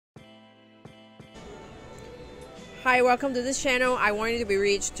Hi, welcome to this channel. I want you to be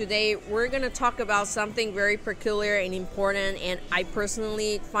rich. Today we're going to talk about something very peculiar and important, and I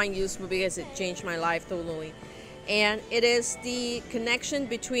personally find useful because it changed my life totally. And it is the connection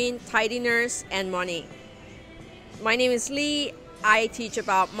between tidiness and money. My name is Lee. I teach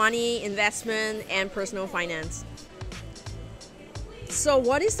about money, investment, and personal finance. So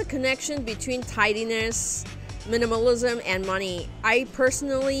what is the connection between tidiness, minimalism, and money? I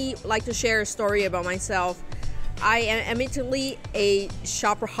personally like to share a story about myself. I am admittedly a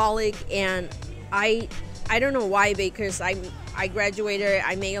shopaholic, and I don't know why, because I graduated,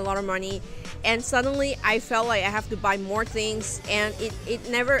 I made a lot of money, and suddenly I felt like I have to buy more things, and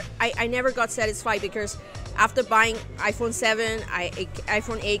I never got satisfied, because after buying iPhone 7,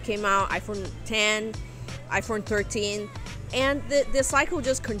 iPhone 8 came out, iPhone 10, iPhone 13, and the cycle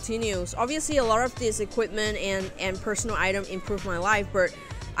just continues. Obviously, a lot of this equipment and personal item improved my life, but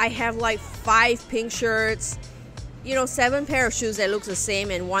I have like 5 pink shirts, 7 pair of shoes that look the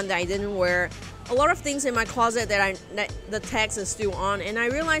same, and 1 that I didn't wear. A lot of things in my closet that the tags are still on, and I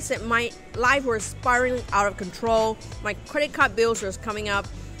realized that my life was spiraling out of control. My credit card bills was coming up,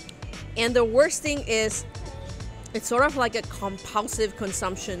 and the worst thing is, it's sort of like a compulsive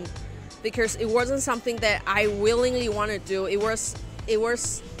consumption, because it wasn't something that I willingly want to do. It was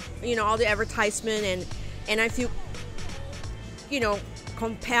all the advertisement, and I feel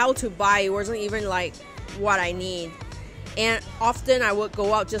compelled to buy. It wasn't even like what I need, and often I would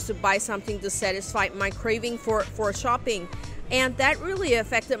go out just to buy something to satisfy my craving for shopping, and that really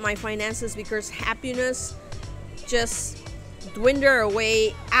affected my finances, because happiness just dwindled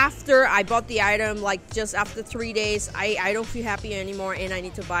away after I bought the item. Like just after 3 days, I don't feel happy anymore, and I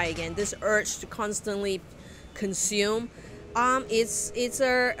need to buy again. This urge to constantly consume, it's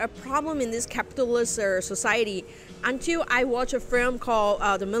a problem in this capitalist society, until I watched a film called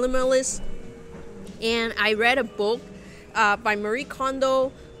The Minimalist. And I read a book by Marie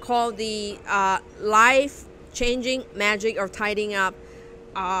Kondo called The Life-Changing Magic of Tidying Up.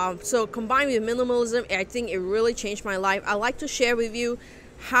 So combined with minimalism, I think it really changed my life. I'd like to share with you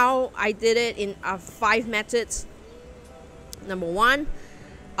how I did it in 5 methods. Number 1,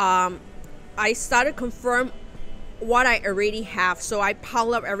 I started confirm what I already have. So I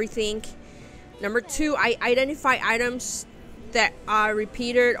piled up everything. Number 2, I identify items that are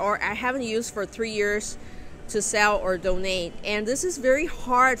repeated or I haven't used for 3 years to sell or donate. And this is very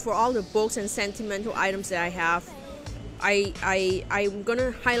hard for all the books and sentimental items that I have. I'm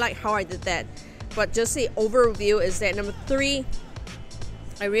gonna highlight how I did that, but just the overview is that number 3,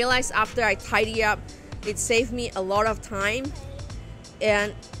 I realized after I tidy up, it saved me a lot of time.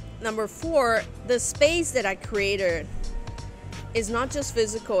 And number 4, the space that I created is not just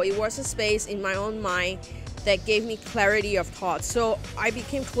physical, it was a space in my own mind that gave me clarity of thought. So I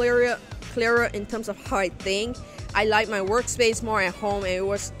became clearer in terms of how I think. I like my workspace more at home, and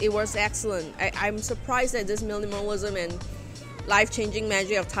it was excellent. I'm surprised that this minimalism and life-changing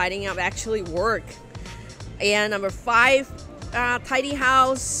magic of tidying up actually work. And number 5, tidy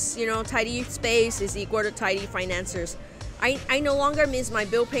house, tidy space is equal to tidy finances. I no longer miss my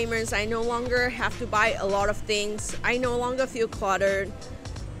bill payments. I no longer have to buy a lot of things. I no longer feel cluttered.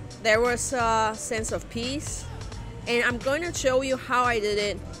 There was a sense of peace, and I'm going to show you how I did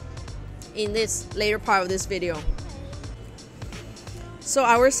it in this later part of this video. So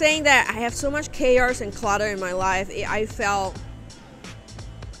I was saying that I have so much chaos and clutter in my life. I felt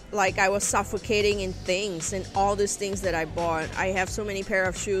like I was suffocating in things and all these things that I bought. I have so many pair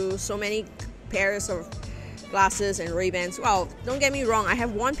of shoes, so many pairs of glasses and Ray-Bans. Well, don't get me wrong, I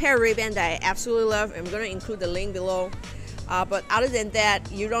have 1 pair of Ray-Ban that I absolutely love. I'm going to include the link below. But other than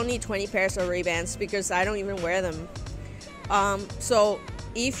that, you don't need 20 pairs of Ray-Bans, because I don't even wear them. So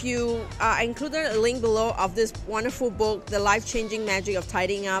if you I included a link below of this wonderful book, The Life-Changing Magic of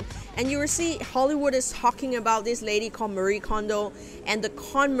Tidying Up, and you will see Hollywood is talking about this lady called Marie Kondo and the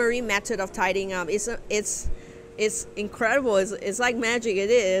KonMari method of tidying up. It's incredible. It's like magic. It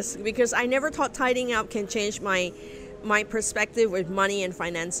is, because I never thought tidying up can change my perspective with money and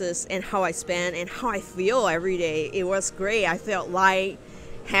finances, and how I spend and how I feel every day. It was great. I felt light,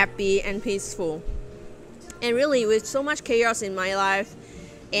 happy, and peaceful. And really, with so much chaos in my life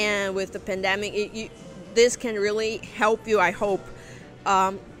and with the pandemic, this can really help you, I hope.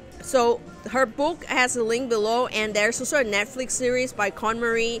 So her book has a link below, and there's also a Netflix series by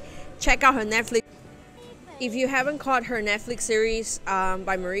KonMari. Check out her Netflix. If you haven't caught her Netflix series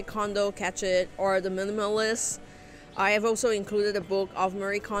by Marie Kondo, catch it, or The Minimalist. I have also included a book of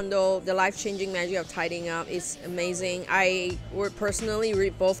Marie Kondo, The Life-Changing Magic of Tidying Up. It's amazing. I would personally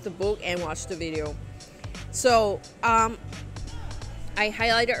read both the book and watch the video. So I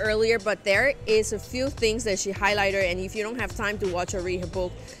highlighted earlier, but there is a few things that she highlighted, and if you don't have time to watch or read her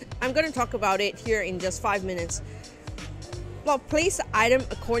book, I'm going to talk about it here in just 5 minutes. Well, place the item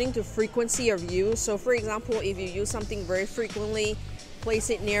according to frequency of use. So for example, if you use something very frequently, place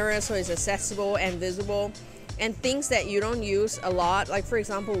it nearer so it's accessible and visible. And things that you don't use a lot, like for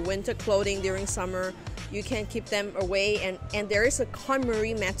example, winter clothing during summer, you can keep them away. And there is a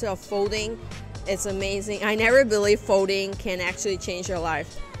KonMari method of folding. It's amazing. I never believed folding can actually change your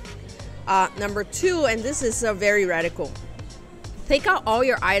life. Number 2, and this is very radical. Take out all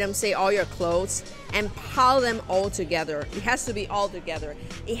your items, say all your clothes, and pile them all together. It has to be all together.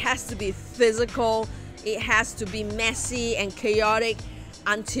 It has to be physical. It has to be messy and chaotic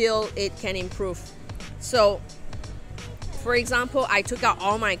until it can improve. So, for example, I took out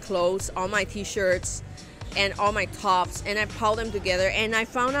all my clothes, all my t-shirts, and all my tops, and I piled them together, and I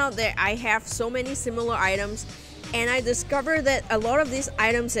found out that I have so many similar items, and I discovered that a lot of these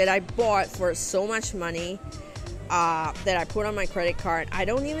items that I bought for so much money that I put on my credit card, I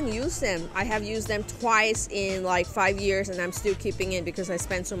don't even use them. I have used them twice in like 5 years, and I'm still keeping it because I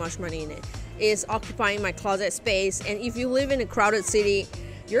spent so much money in it. It's occupying my closet space, and if you live in a crowded city,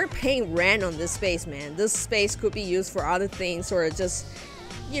 you're paying rent on this space, man. This space could be used for other things, or just,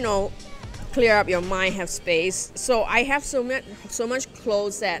 you know, clear up your mind, have space. So I have so much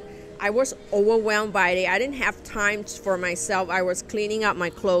clothes that I was overwhelmed by it. I didn't have time for myself. I was cleaning up my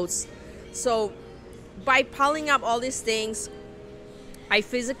clothes. So by piling up all these things, I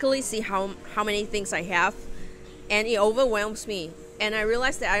physically see how many things I have, and it overwhelms me. And I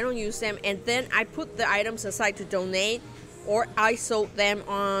realized that I don't use them, and then I put the items aside to donate, or I sold them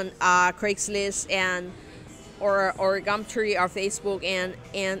on Craigslist or Gumtree or Facebook,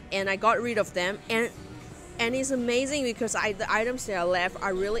 and I got rid of them, and it's amazing because the items that I left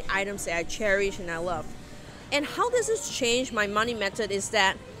are really items that I cherish and I love. And how does this change my money method is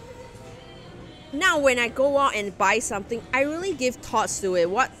that now when I go out and buy something, I really give thoughts to it.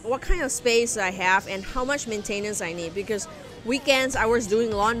 What kind of space I have and how much maintenance I need, because weekends I was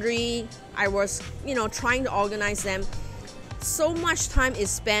doing laundry, I was trying to organize them. So much time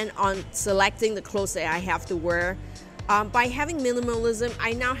is spent on selecting the clothes that I have to wear. By having minimalism,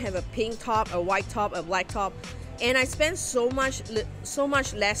 I now have a pink top, a white top, a black top, and I spend so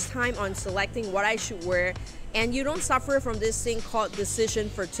much less time on selecting what I should wear, and you don't suffer from this thing called decision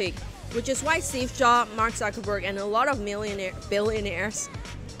fatigue, which is why Steve Jobs, Mark Zuckerberg, and a lot of billionaires,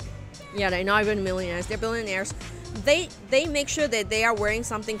 yeah, they're not even millionaires, they're billionaires, they make sure that they are wearing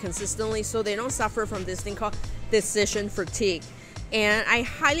something consistently so they don't suffer from this thing called decision fatigue. And I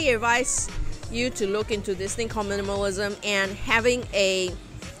highly advise you to look into this thing called minimalism and having a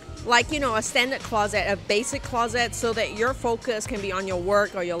standard closet, a basic closet, so that your focus can be on your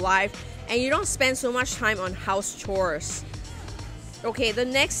work or your life and you don't spend so much time on house chores. Okay, the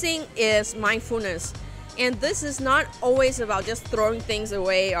next thing is mindfulness, and this is not always about just throwing things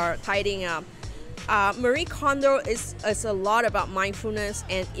away or tidying up. Marie Kondo is a lot about mindfulness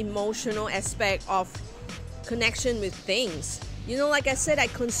and emotional aspect of connection with things. Like I said, I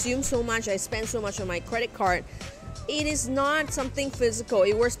consume so much, I spend so much on my credit card. It is not something physical,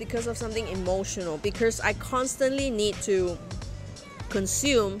 it works because of something emotional, because I constantly need to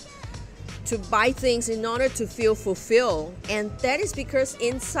consume, to buy things in order to feel fulfilled. And that is because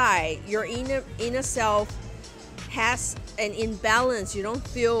inside, your inner self has an imbalance. You don't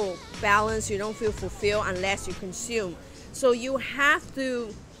feel balanced, you don't feel fulfilled unless you consume. So you have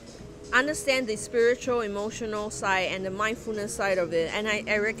to understand the spiritual, emotional side and the mindfulness side of it. And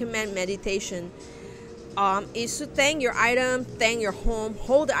I recommend meditation. Is to thank your item, thank your home,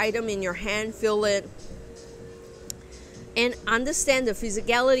 hold the item in your hand, feel it, and understand the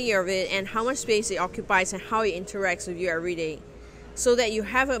physicality of it and how much space it occupies and how it interacts with you every day, so that you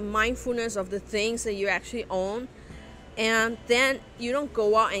have a mindfulness of the things that you actually own, and then you don't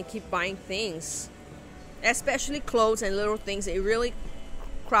go out and keep buying things, especially clothes and little things. It really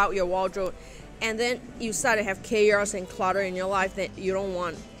crowd your wardrobe, and then you start to have chaos and clutter in your life that you don't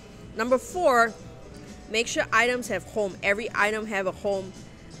want. Number 4, make sure items have home. Every item have a home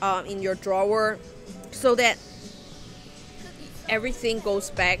in your drawer, so that everything goes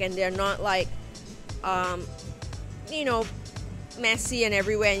back and they're not like messy and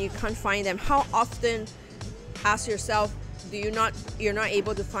everywhere and you can't find them. How often, ask yourself, you're not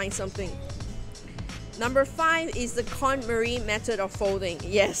able to find something? Number 5 is the KonMari method of folding.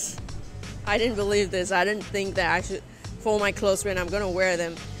 Yes, I didn't believe this. I didn't think that I should fold my clothes when I'm gonna wear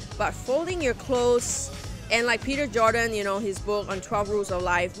them. But folding your clothes, and like Peter Jordan, his book on 12 Rules of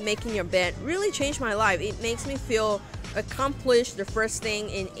Life, making your bed, really changed my life. It makes me feel accomplished the first thing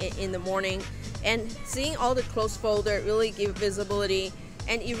in the morning, And seeing all the clothes folded really give visibility,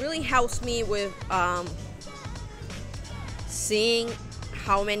 and it really helps me with seeing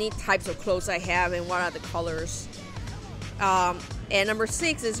how many types of clothes I have and what are the colors. And number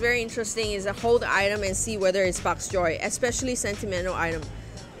 6 is very interesting, is to hold the item and see whether it sparks joy, especially sentimental item.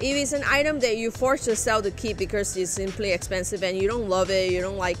 If it's an item that you force yourself to keep because it's simply expensive and you don't love it, you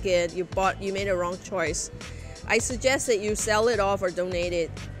don't like it, you made a wrong choice, I suggest that you sell it off or donate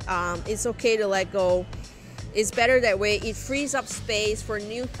it. It's okay to let go. It's better that way. It frees up space for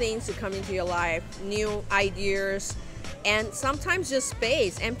new things to come into your life, new ideas, and sometimes just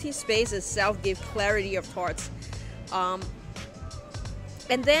space. Empty space itself gives clarity of thoughts.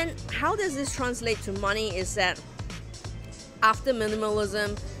 And then how does this translate to money is that after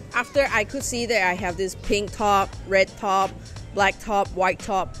minimalism, after I could see that I have this pink top, red top, black top, white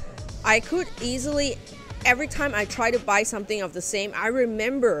top, I could easily, every time I try to buy something of the same, I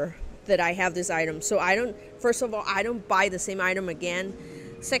remember that I have this item. So first of all, I don't buy the same item again.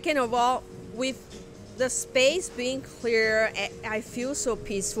 Second of all, with the space being clear, I feel so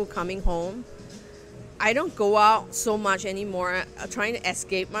peaceful coming home. I don't go out so much anymore, trying to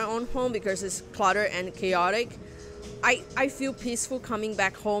escape my own home because it's cluttered and chaotic. I feel peaceful coming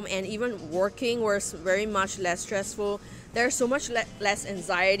back home, and even working where it's very much less stressful. There's so much less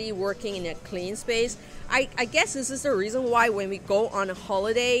anxiety working in a clean space. I guess this is the reason why when we go on a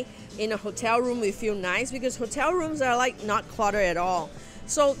holiday in a hotel room, we feel nice, because hotel rooms are like not cluttered at all.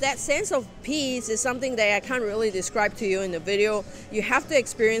 So that sense of peace is something that I can't really describe to you in the video. You have to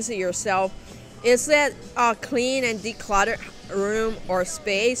experience it yourself. It's that clean and decluttered room or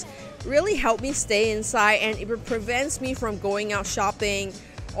space really helped me stay inside, and it prevents me from going out shopping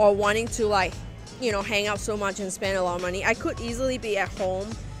or wanting to hang out so much and spend a lot of money. I could easily be at home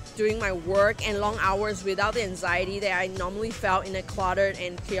doing my work and long hours without the anxiety that I normally felt in a cluttered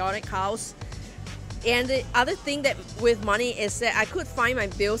and chaotic house. And the other thing that with money is that I could find my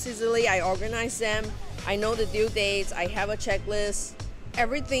bills easily. I organize them. I know the due dates. I have a checklist.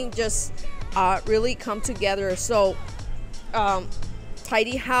 Everything just really come together. So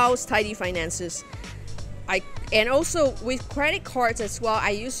tidy house, tidy finances. And also with credit cards as well,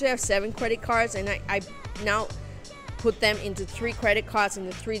 I used to have 7 credit cards, and I now put them into 3 credit cards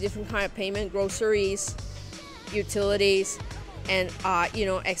into 3 different kind of payment: groceries, utilities, and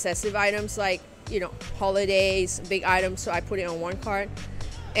excessive items like holidays, big items. So I put it on 1 card,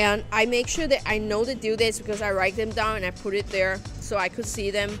 and I make sure that I know the due dates because I write them down and I put it there so I could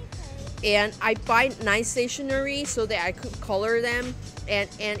see them. And I buy nice stationery so that I could color them, and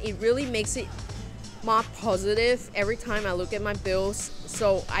it really makes it more positive every time I look at my bills.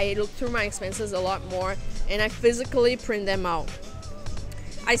 So I look through my expenses a lot more, and I physically print them out.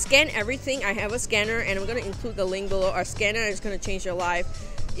 I scan everything. I have a scanner, and I'm going to include the link below. Our scanner is going to change your life.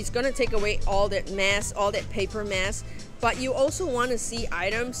 It's going to take away all that mess, all that paper mess. But you also want to see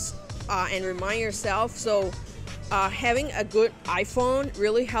items and remind yourself. So having a good iPhone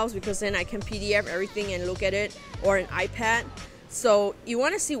really helps, because then I can PDF everything and look at it, or an iPad. So you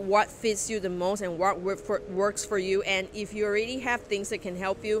want to see what fits you the most and what works for you. And if you already have things that can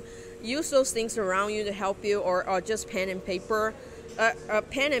help you, use those things around you to help you, or just pen and paper. A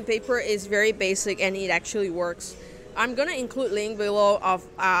pen and paper is very basic, and it actually works. I'm going to include link below of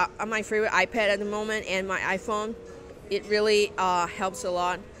my favorite iPad at the moment and my iPhone. It really helps a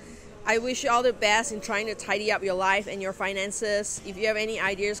lot. I wish you all the best in trying to tidy up your life and your finances. If you have any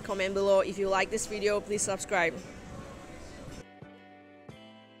ideas, comment below. If you like this video, please subscribe.